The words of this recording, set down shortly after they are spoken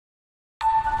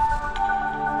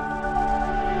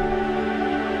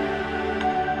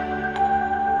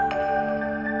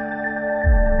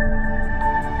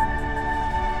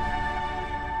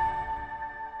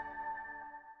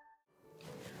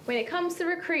When it comes to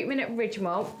recruitment at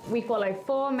Ridgemont, we follow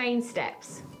 4 main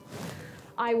steps.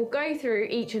 I will go through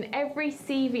each and every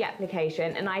CV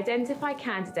application and identify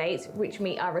candidates which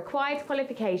meet our required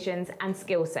qualifications and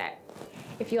skill set.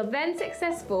 If you're then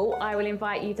successful, I will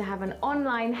invite you to have an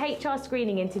online HR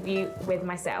screening interview with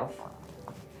myself.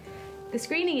 The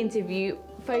screening interview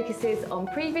focuses on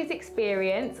previous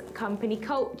experience, company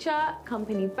culture,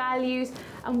 company values,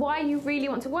 and why you really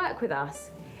want to work with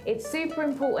us. It's super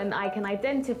important that I can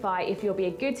identify if you'll be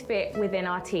a good fit within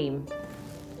our team.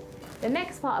 The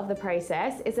next part of the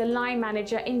process is a line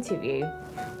manager interview.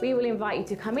 We will invite you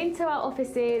to come into our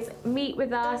offices, meet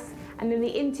with us, and then the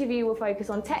interview will focus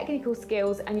on technical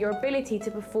skills and your ability to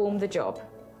perform the job.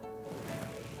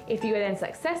 If you are then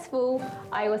successful,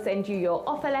 I will send you your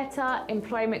offer letter,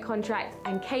 employment contract,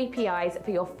 and KPIs for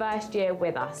your first year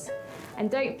with us. And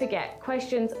don't forget,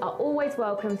 questions are always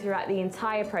welcome throughout the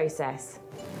entire process.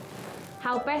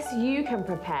 How best you can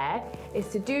prepare is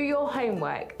to do your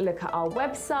homework, look at our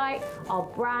website, our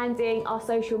branding, our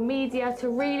social media to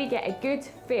really get a good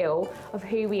feel of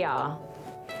who we are.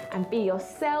 And be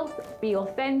yourself, be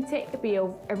authentic, be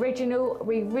original.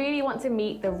 We really want to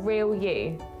meet the real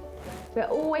you. We're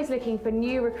always looking for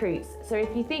new recruits, so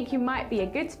if you think you might be a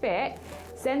good fit,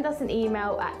 send us an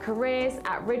email at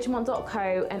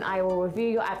careers@ridgemont.co and I will review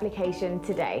your application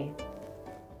today.